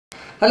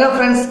Hello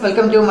friends,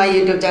 welcome to my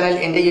YouTube channel.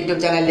 In the YouTube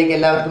channel,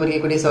 എല്ലാവർക്കും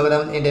ഒരിക്കൽ കൂടി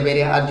സ്വാഗതം. എൻ്റെ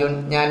പേര് അർജുൻ.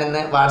 ഞാൻ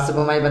ഇന്ന്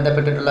വാട്സാപ്പുമായി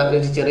ബന്ധപ്പെട്ടിട്ടുള്ള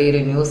ഒരു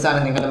ചെറിയൊരു ന്യൂസ്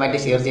ആണ്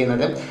നിങ്ങളുമായിട്ട് ഷെയർ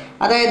ചെയ്യുന്നത്.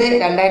 അതായത്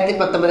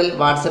 2019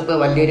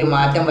 വാട്സാപ്പ് വലിയൊരു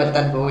മാറ്റം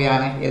വരുത്താൻ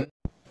പോവുകയാണ്.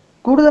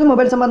 കൂടുതൽ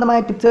മൊബൈൽ സംബന്ധമായ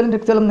ടിപ്സുകളും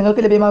ട്രിക്സുകളും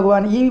നിങ്ങൾക്ക്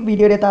ലഭ്യമാകുവാൻ ഈ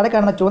വീഡിയോയുടെ താഴെ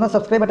കാണുന്ന ചുവന്ന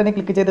സബ്സ്ക്രൈബ് ബട്ടണിൽ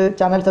ക്ലിക്ക് ചെയ്ത്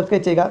ചാനൽ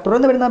സബ്സ്ക്രൈബ് ചെയ്യുക.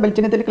 തുടർന്ന് വരുന്ന ബെൽ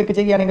ചിഹ്നത്തിൽ ക്ലിക്ക്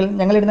ചെയ്യുകയാണെങ്കിൽ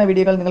ഞങ്ങളിടുന്ന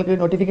വീഡിയോകൾ നിങ്ങൾക്ക്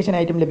നോട്ടിഫിക്കേഷൻ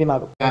ആയിട്ടും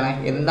ലഭ്യമാകും.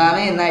 എന്താണ്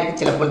എന്നായിട്ട്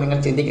ചിലപ്പോൾ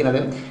നിങ്ങൾ ചിന്തിക്കുന്നത്.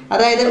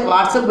 അതായത്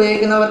വാട്സാപ്പ്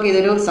ഉപയോഗിക്കുന്നവർക്ക്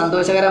ഇതൊരു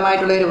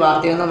സന്തോഷകരമായിട്ടുള്ള ഒരു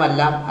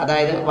വാർത്തയൊന്നുമല്ല.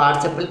 അതായത്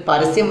വാട്സാപ്പിൽ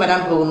പരസ്യം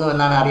വരാൻ പോകുന്നു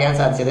എന്നാണ് അറിയാൻ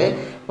സാധിച്ചത്.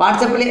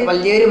 വാട്സാപ്പിൽ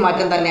വലിയൊരു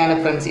മാറ്റം തന്നെയാണ്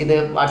ഫ്രണ്ട്സ് ഇത്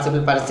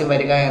വാട്സാപ്പിൽ പരസ്യം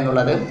വരിക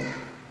എന്നുള്ളത്.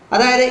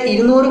 അതായത്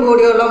 200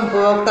 കോടിയോളം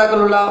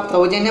ഉപഭോക്താക്കളുള്ള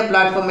സൗജന്യ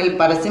പ്ലാറ്റ്ഫോമിൽ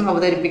പരസ്യം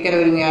അവതരിപ്പിക്കാൻ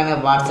ഒരുങ്ങുകയാണ്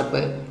വാട്സപ്പ്.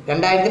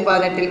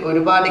 2018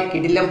 ഒരുപാട്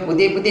കിടിലം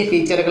പുതിയ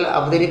ഫീച്ചറുകൾ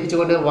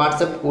അവതരിപ്പിച്ചുകൊണ്ട്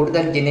വാട്സപ്പ്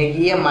കൂടുതൽ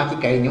ജനകീയമാക്കി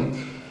കഴിഞ്ഞു.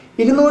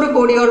 200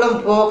 കോടിയോളം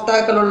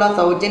ഉപഭോക്താക്കളുള്ള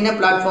സൗജന്യ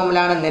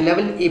പ്ലാറ്റ്ഫോമിലാണ്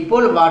നിലവിൽ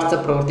ഇപ്പോൾ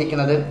വാട്സപ്പ്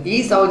പ്രവർത്തിക്കുന്നത്. ഈ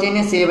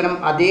സൗജന്യ സേവനം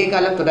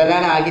അധികകാലം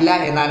തുടരാനാകില്ല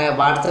എന്നാണ്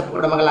വാട്സപ്പ്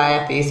ഉടമകളായ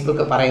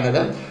ഫേസ്ബുക്ക്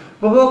പറയുന്നത്.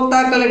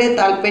 ഉപഭോക്താക്കളുടെ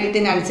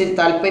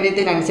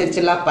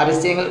താല്പര്യത്തിനനുസരിച്ചുള്ള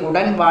പരസ്യങ്ങൾ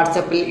ഉടൻ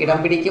വാട്സപ്പിൽ ഇടം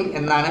പിടിക്കും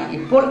എന്നാണ്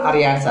ഇപ്പോൾ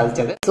അറിയാൻ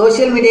സാധിച്ചത്.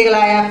 സോഷ്യൽ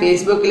മീഡിയകളായ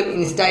ഫേസ്ബുക്കിലും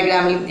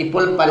ഇൻസ്റ്റാഗ്രാമിലും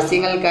ഇപ്പോൾ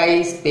പരസ്യങ്ങൾക്കായി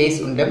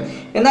സ്പേസ് ഉണ്ട്.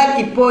 എന്നാൽ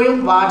ഇപ്പോഴും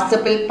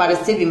വാട്സപ്പിൽ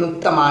പരസ്യ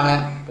വിമുക്തമാണ്.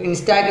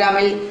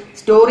 ഇൻസ്റ്റാഗ്രാമിൽ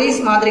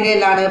സ്റ്റോറീസ്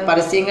മാതൃകയിലാണ്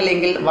പരസ്യങ്ങൾ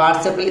എങ്കിൽ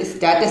വാട്സപ്പിൽ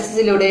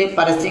സ്റ്റാറ്റസിലൂടെ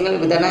പരസ്യങ്ങൾ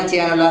വിതരണം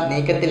ചെയ്യാനുള്ള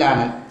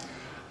നീക്കത്തിലാണ്.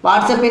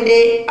 വാട്സപ്പിന്റെ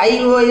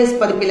iOS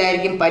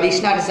പതിപ്പിലായിരിക്കും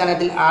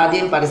പരീക്ഷണാടിസ്ഥാനത്തിൽ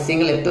ആദ്യം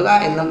പരസ്യങ്ങൾ എത്തുക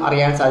എന്നും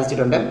അറിയാൻ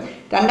സാധിച്ചിട്ടുണ്ട്.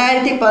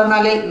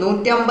 2014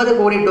 $150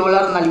 കോടി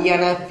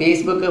നൽകിയാണ്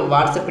ഫേസ്ബുക്ക്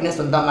വാട്സപ്പിനെ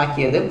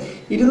സ്വന്തമാക്കിയത്.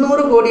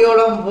 200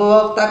 കോടിയോളം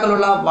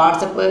ഉപഭോക്താക്കളുള്ള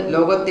വാട്സപ്പ്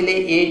ലോകത്തിലെ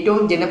ഏറ്റവും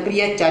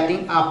ജനപ്രിയ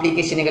ചാറ്റിംഗ്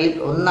ആപ്ലിക്കേഷനുകളിൽ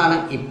ഒന്നാണ്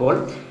ഇപ്പോൾ.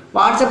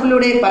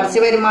 വാട്സപ്പിലൂടെ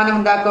പരസ്യവരുമാനം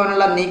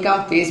ഉണ്ടാക്കാനുള്ള നീക്കം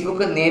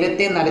ഫേസ്ബുക്ക്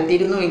നേരത്തെ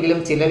നടത്തിയിരുന്നുവെങ്കിലും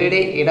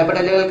ചിലരുടെ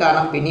ഇടപെടലുകൾ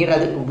കാരണം പിന്നീട്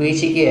അത്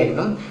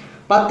ഉപേക്ഷിക്കുകയായിരുന്നു.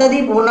 പദ്ധതി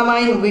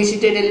പൂർണ്ണമായും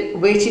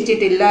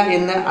ഉപേക്ഷിച്ചിട്ടില്ല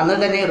എന്ന് അന്ന്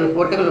തന്നെ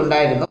റിപ്പോർട്ടുകൾ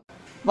ഉണ്ടായിരുന്നു.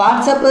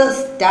 വാട്സപ്പ്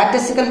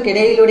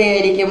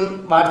സ്റ്റാറ്റസുകൾക്കിടയിലൂടെയായിരിക്കും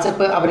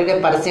വാട്സപ്പ് അവരുടെ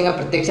പരസ്യങ്ങൾ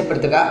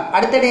പ്രത്യക്ഷപ്പെടുത്തുക.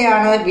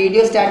 അടുത്തിടെയാണ്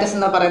വീഡിയോ സ്റ്റാറ്റസ്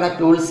എന്ന് പറയുന്ന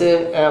ടൂൾസ്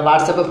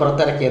വാട്സപ്പ്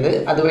പുറത്തിറക്കിയത്.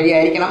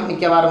 അതുവഴിയായിരിക്കണം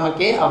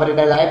മിക്കവാറുമൊക്കെ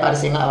അവരുടേതായ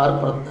പരസ്യങ്ങൾ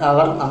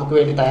അവർ നമുക്ക്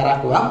വേണ്ടി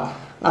തയ്യാറാക്കുക,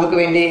 നമുക്ക്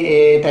വേണ്ടി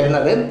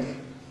തരുന്നത്.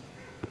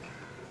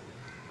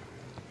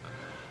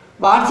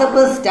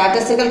 വാട്സപ്പ്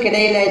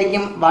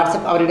സ്റ്റാറ്റസുകൾക്കിടയിലായിരിക്കും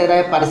വാട്സപ്പ്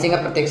അവരുടേതായ പരസ്യങ്ങൾ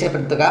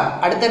പ്രത്യക്ഷപ്പെടുത്തുക.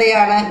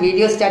 അടുത്തിടെയാണ്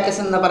വീഡിയോ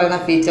സ്റ്റാറ്റസ് എന്ന് പറയുന്ന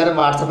ഫീച്ചർ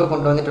വാട്സപ്പ്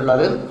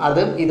കൊണ്ടുവന്നിട്ടുള്ളത്. അത്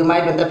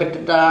ഇതുമായി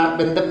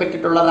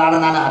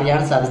ബന്ധപ്പെട്ടിട്ടുള്ളതാണെന്നാണ്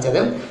അറിയാൻ സാധിച്ചത്.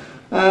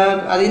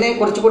 അതിനെ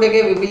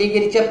കുറച്ചുകൂടിയൊക്കെ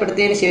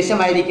വിപുലീകരിക്കപ്പെടുത്തിയതിനു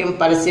ശേഷമായിരിക്കും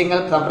പരസ്യങ്ങൾ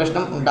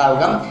സംപ്രേഷണം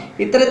ഉണ്ടാവുക.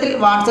 ഇത്തരത്തിൽ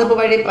വാട്സപ്പ്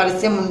വഴി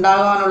പരസ്യം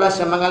ഉണ്ടാകാനുള്ള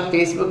ശ്രമങ്ങൾ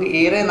ഫേസ്ബുക്ക്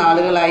ഏറെ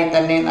നാളുകളായി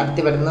തന്നെ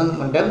നടത്തി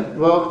വരുന്നുമുണ്ട്.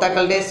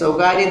 ഉപഭോക്താക്കളുടെ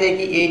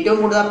സ്വകാര്യതയ്ക്ക് ഏറ്റവും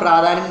കൂടുതൽ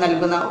പ്രാധാന്യം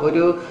നൽകുന്ന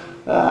ഒരു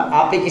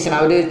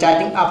ഒരു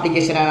ചാറ്റിംഗ്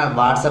ആപ്ലിക്കേഷനാണ്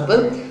വാട്സപ്പ്.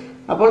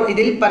 അപ്പോൾ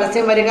ഇതിൽ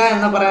പരസ്യം വരിക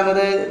എന്ന്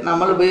പറയുന്നത്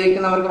നമ്മൾ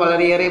ഉപയോഗിക്കുന്നവർക്ക്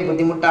വളരെയേറെ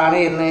ബുദ്ധിമുട്ടാണ്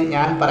എന്ന്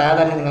ഞാൻ പറയാതെ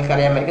തന്നെ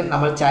നിങ്ങൾക്കറിയാമായിരിക്കും.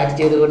 നമ്മൾ ചാറ്റ്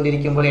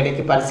ചെയ്തുകൊണ്ടിരിക്കുമ്പോൾ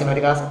ഇടയ്ക്ക് പരസ്യം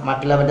വരിക,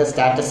 മറ്റുള്ളവരുടെ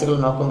സ്റ്റാറ്റസുകൾ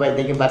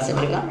നോക്കുമ്പോഴത്തേക്കും പരസ്യം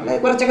വരിക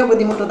കുറച്ചൊക്കെ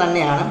ബുദ്ധിമുട്ട്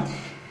തന്നെയാണ്.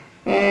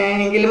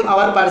 എങ്കിലും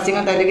അവർ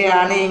പരസ്യങ്ങൾ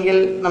തരികയാണ് എങ്കിൽ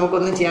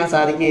നമുക്കൊന്നും ചെയ്യാൻ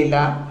സാധിക്കുകയില്ല.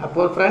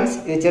 അപ്പോൾ ഫ്രണ്ട്സ്,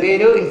 ഇത്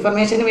ചെറിയൊരു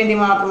ഇൻഫർമേഷന് വേണ്ടി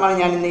മാത്രമാണ്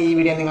ഞാൻ ഇന്ന് ഈ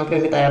വീഡിയോ നിങ്ങൾക്ക്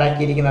വേണ്ടി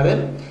തയ്യാറാക്കിയിരിക്കുന്നത്.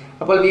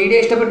 അപ്പോൾ വീഡിയോ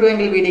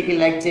ഇഷ്ടപ്പെട്ടുവെങ്കിൽ വീഡിയോക്ക്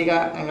ലൈക്ക് ചെയ്യുക,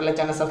 ഞങ്ങളുടെ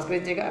ചാനൽ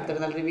സബ്സ്ക്രൈബ് ചെയ്യുക.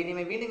 അടുത്തൊരു നല്ലൊരു വീഡിയോ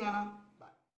വീണ്ടും കാണാം.